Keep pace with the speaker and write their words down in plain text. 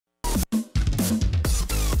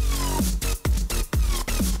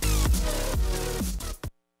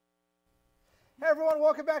everyone,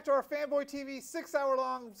 welcome back to our Fanboy TV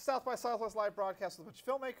 6-hour-long South by Southwest live broadcast with a bunch of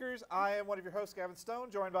filmmakers. I am one of your hosts, Gavin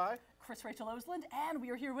Stone, joined by Chris Rachel Osland, and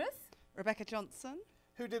we are here with Rebecca Johnson,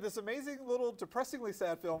 who did this amazing little depressingly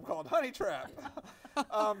sad film called Honeytrap.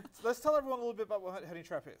 So let's tell everyone a little bit about what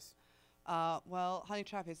Honeytrap is. Well,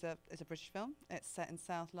 Honeytrap is a British film. It's set in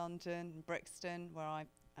South London, Brixton, where I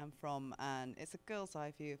am from, and it's a girl's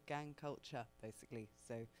eye view of gang culture, basically.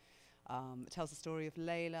 So it tells the story of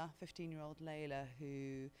Layla, 15-year-old Layla,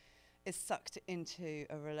 who is sucked into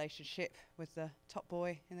a relationship with the top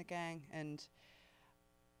boy in the gang and,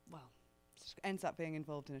 well, ends up being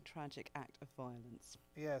involved in a tragic act of violence.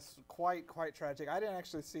 Yes, quite tragic. I didn't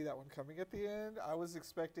actually see that one coming at the end. I was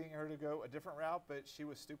expecting her to go a different route, but she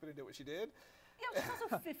was stupid and did what she did. Yeah, she's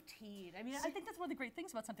also 15. I mean, I think that's one of the great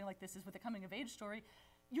things about something like this is with a coming-of-age story.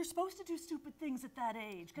 You're supposed to do stupid things at that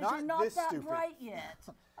age because you're not that bright yet.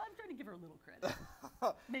 I'm trying to give her a little credit.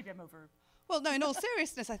 Maybe I'm over. Well, no, in all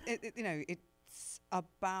seriousness, you know, it's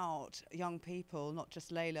about young people, not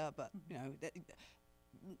just Layla, but you know,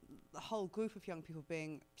 the whole group of young people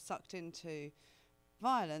being sucked into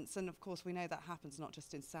violence. And of course, we know that happens not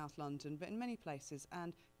just in South London, but in many places.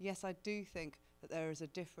 And yes, I do think that there is a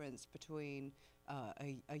difference between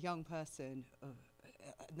a young person,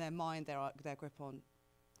 their mind, their grip on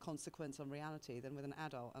consequence, on reality, than with an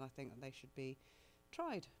adult. And I think that they should be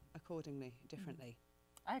tried accordingly, differently.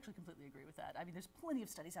 I actually completely agree with that. I mean, there's plenty of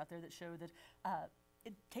studies out there that show that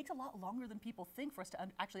it takes a lot longer than people think for us to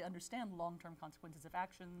actually understand long-term consequences of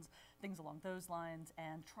actions, things along those lines,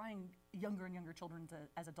 and trying younger and younger children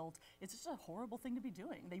as adults, it's just a horrible thing to be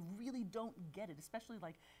doing. They really don't get it, especially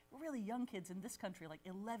like really young kids in this country, like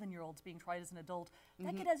 11-year-olds being tried as an adult.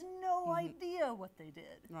 That kid has no idea what they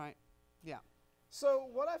did. Right, yeah. So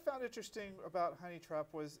what I found interesting about Honeytrap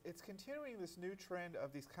was it's continuing this new trend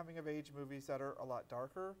of these coming-of-age movies that are a lot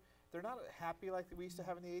darker. They're not happy like we used to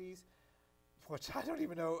have in the 80s. Which I don't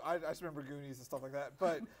even know. I just remember Goonies and stuff like that.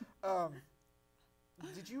 But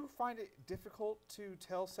did you find it difficult to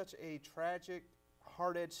tell such a tragic,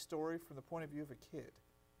 hard-edged story from the point of view of a kid?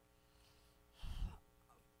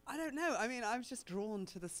 I don't know. I mean, I was just drawn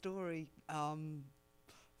to the story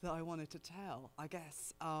that I wanted to tell, I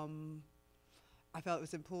guess. I felt it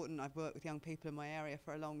was important. I've worked with young people in my area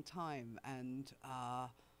for a long time, and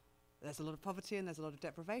there's a lot of poverty and there's a lot of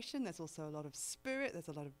deprivation. There's also a lot of spirit. There's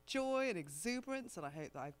a lot of joy and exuberance, and I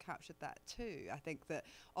hope that I've captured that too. I think that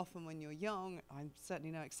often when you're young, I'm certainly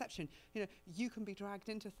no exception, you know, you can be dragged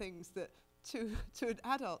into things that to an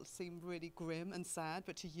adult seem really grim and sad,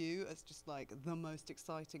 but to you it's just like the most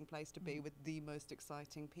exciting place to be with the most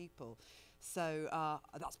exciting people. So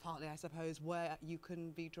that's partly, I suppose, where you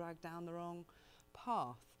can be dragged down the wrong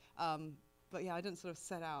path. But yeah, I didn't sort of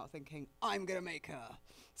set out thinking, I'm going to make a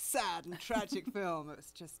sad and tragic film. It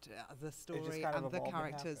was just the story and the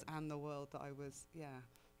characters and the world that I was,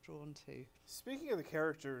 drawn to. Speaking of the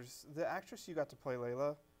characters, the actress you got to play,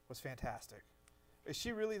 Layla, was fantastic. Is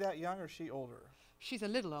she really that young or is she older? She's a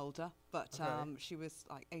little older, but okay. She was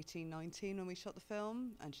like 18, 19 when we shot the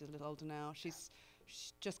film, and she's a little older now. She's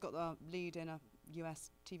just got the lead in a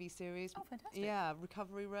US TV series. Oh, fantastic. Yeah,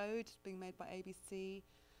 Recovery Road, being made by ABC.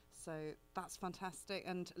 So that's fantastic.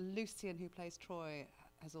 And Lucian, who plays Troy,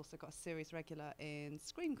 has also got a series regular in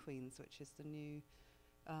Scream Queens, which is the new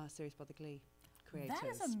series by the Glee creators.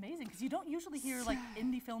 That is amazing, because you don't usually hear like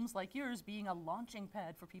indie films like yours being a launching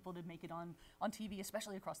pad for people to make it on TV,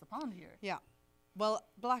 especially across the pond here. Yeah. Well,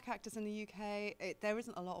 black actors in the UK, there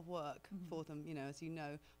isn't a lot of work for them. You know, as you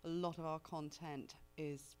know, a lot of our content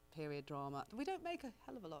is period drama. We don't make a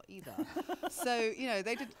hell of a lot either. So, you know,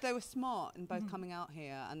 they were smart in both coming out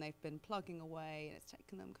here, and they've been plugging away, and it's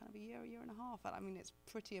taken them kind of a year and a half. And I mean, it's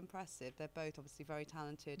pretty impressive. They're both obviously very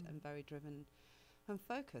talented and very driven and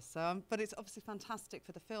focused. So, but it's obviously fantastic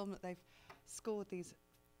for the film that they've scored these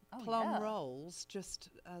plum roles just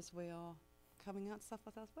as we are coming out to South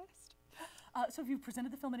by Southwest. So have you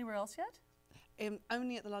presented the film anywhere else yet?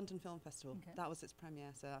 Only at the London Film Festival. Okay. That was its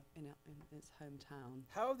premiere, so in its hometown.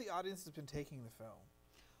 How have the audiences been taking the film?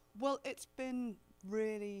 Well, it's been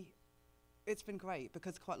great,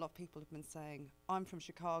 because quite a lot of people have been saying, I'm from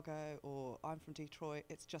Chicago or I'm from Detroit,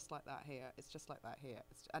 it's just like that here, it's just like that here.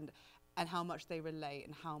 And how much they relate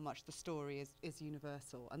and how much the story is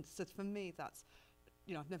universal. And so for me, that's,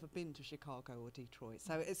 you know, I've never been to Chicago or Detroit,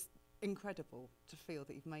 so it's incredible to feel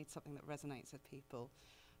that you've made something that resonates with people.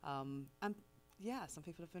 And yeah, some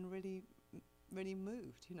people have been really, really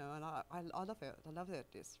moved, you know, and I love it. I love it.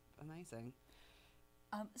 It's amazing.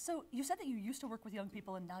 So you said that you used to work with young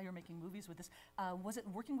people and now you're making movies with this. Was it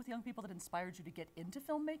working with young people that inspired you to get into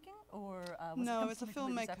filmmaking, or was no, it I was a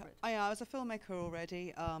completely filmmaker. separate? I was a filmmaker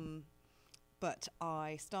already. But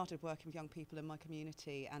I started working with young people in my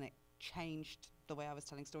community, and it changed the way I was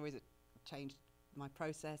telling stories. It changed my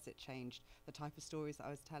process. It changed the type of stories that I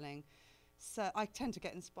was telling. So I tend to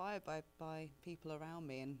get inspired by people around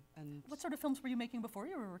me. And What sort of films were you making before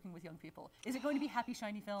you were working with young people? Is it going to be happy,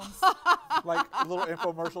 shiny films? Like little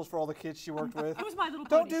infomercials for all the kids she worked with. It was My Little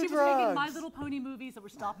Don't Pony. do She was making drugs. My Little Pony movies that were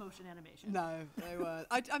stop motion animation. No, they weren't.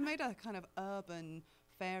 I made a kind of urban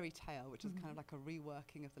fairy tale, which is kind of like a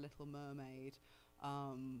reworking of The Little Mermaid.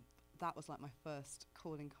 That was like my first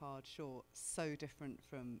calling card short. So different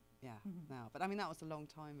from now. But I mean, that was a long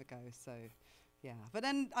time ago. So. Yeah, but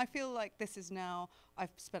then I feel like this is now, I've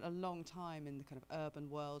spent a long time in the kind of urban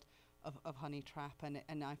world of Honeytrap, and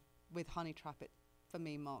with Honeytrap, it for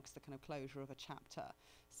me marks the kind of closure of a chapter.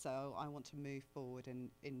 So I want to move forward in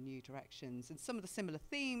new directions. And some of the similar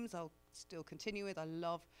themes I'll still continue with. I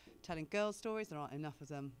love telling girl stories. There aren't enough of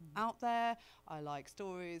them out there. I like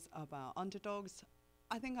stories about underdogs.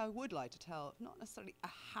 I think I would like to tell, not necessarily a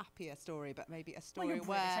happier story, but maybe a story you're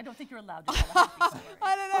where... British. I don't think you're allowed to tell a happy story.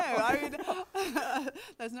 I don't know. I mean,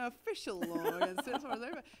 there's no official law against it.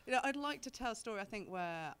 But, you know, I'd like to tell a story, I think,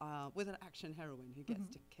 where with an action heroine who gets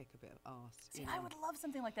to kick a bit of arse. See, I would love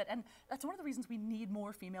something like that. And that's one of the reasons we need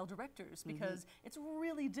more female directors, because it's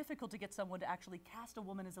really difficult to get someone to actually cast a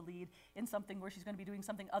woman as a lead in something where she's going to be doing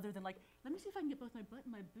something other than like, let me see if I can get both my butt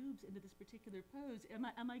and my boobs into this particular pose.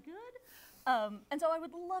 Am I good? And so I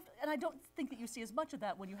would love, and I don't think that you see as much of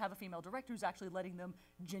that when you have a female director who's actually letting them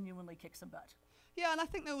genuinely kick some butt. Yeah, and I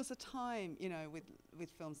think there was a time, you know, with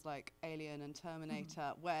films like Alien and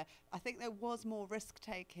Terminator, where I think there was more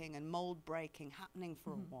risk-taking and mold-breaking happening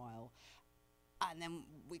for a while. And then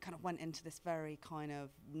we kind of went into this very kind of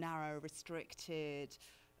narrow, restricted,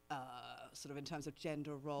 sort of in terms of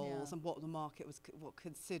gender roles and what the market was what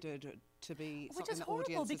considered to be Which something is that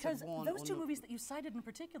horrible, audiences because would want. those two movies that you cited in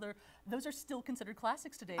particular, those are still considered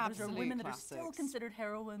classics today. Those Absolute are women that are classics. still considered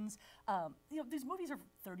heroines. You know, these movies are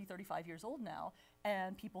 30, 35 years old now,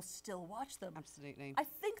 and people still watch them. Absolutely. I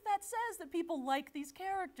think that says that people like these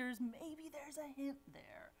characters. Maybe there's a hint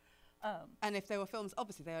there. And if they were films,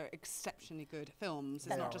 obviously they're exceptionally good films.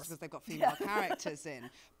 It's They not are. just because they've got female characters in.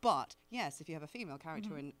 But yes, if you have a female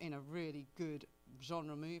character in a really good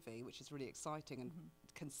genre movie, which is really exciting and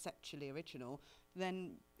conceptually original,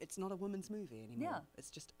 then it's not a woman's movie anymore. Yeah. It's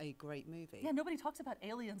just a great movie. Yeah, nobody talks about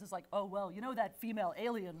Aliens as like, oh, well, you know that female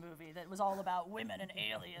alien movie that was all about women and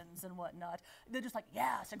aliens and whatnot. They're just like,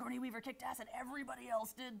 yeah, Sigourney Weaver kicked ass and everybody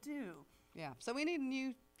else did too. Yeah, so we need a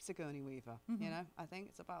new Sigourney Weaver, you know? I think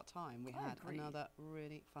it's about time we I had agree. another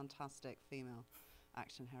really fantastic female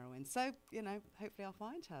action heroine. So, you know, hopefully I'll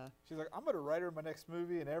find her. She's like, I'm going to write her in my next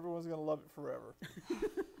movie, and everyone's going to love it forever.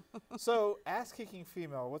 So, ass-kicking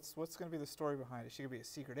female, what's going to be the story behind it? Is she going to be a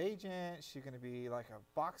secret agent? Is she going to be like a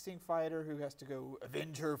boxing fighter who has to go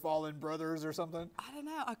avenge her fallen brothers or something? I don't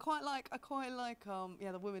know. I quite like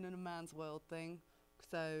the women in a man's world thing.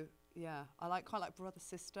 So yeah, I quite like brother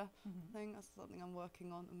sister thing. That's something I'm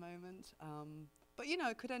working on at the moment. But you know,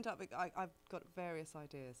 it could end up. I've got various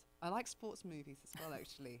ideas. I like sports movies as well,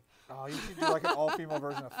 actually. Oh, you should do like an all-female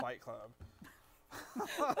version of Fight Club.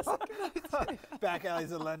 Back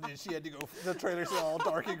alleys in London, she had to go. The trailers are all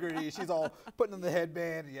dark and gritty. She's all putting on the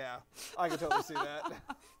headband. Yeah, I can totally see that.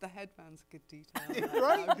 The headband's a good detail.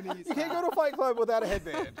 Right? I'm gonna use You can't that. go to a Fight Club without a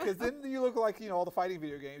headband, because then you look like, you know, all the fighting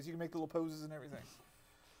video games. You can make little poses and everything.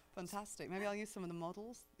 Fantastic. Maybe I'll use some of the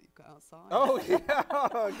models that you've got outside. Oh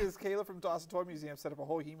yeah, because Kayla from Dawson Toy Museum set up a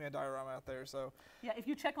whole He-Man diorama out there. So Yeah, if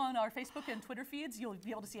you check on our Facebook and Twitter feeds, you'll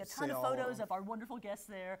be able to see a ton See of all of photos them. of our wonderful guests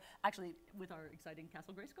there, actually with our exciting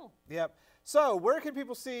Castle Grayskull. yep. So where can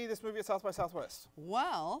people see this movie at South by Southwest?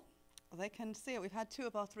 Well, they can see it. We've had 2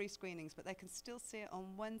 of our 3 screenings, but they can still see it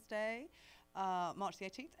on Wednesday, March the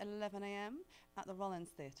 18th, 11 a.m. at the Rollins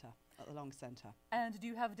Theatre at the Long Centre. And do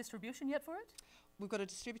you have a distribution yet for it? We've got a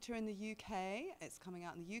distributor in the UK. It's coming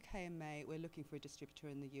out in the UK in May. We're looking for a distributor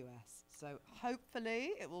in the US. So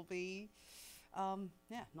hopefully it will be,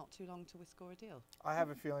 not too long till we score a deal. I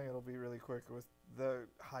have a feeling it'll be really quick with the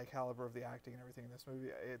high caliber of the acting and everything in this movie.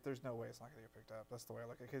 There's no way it's not going to get picked up. That's the way I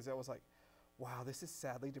look at it, because it was like, wow, this is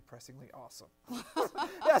sadly depressingly awesome.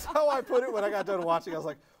 That's how I put it when I got done watching. I was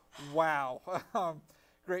like, wow.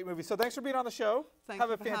 Great movie. So thanks for being on the show. Thank Have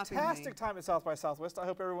you a for having fantastic me. time at South by Southwest. I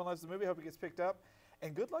hope everyone loves the movie. I hope it gets picked up.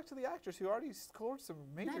 And good luck to the actors who already scored some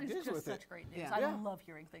major That is gigs just with such it. great news. Yeah. I Yeah. love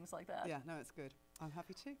hearing things like that. Yeah, no, it's good. I'm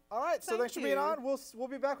happy too. All right, so Thank thanks for being you. on. We'll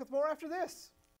be back with more after this.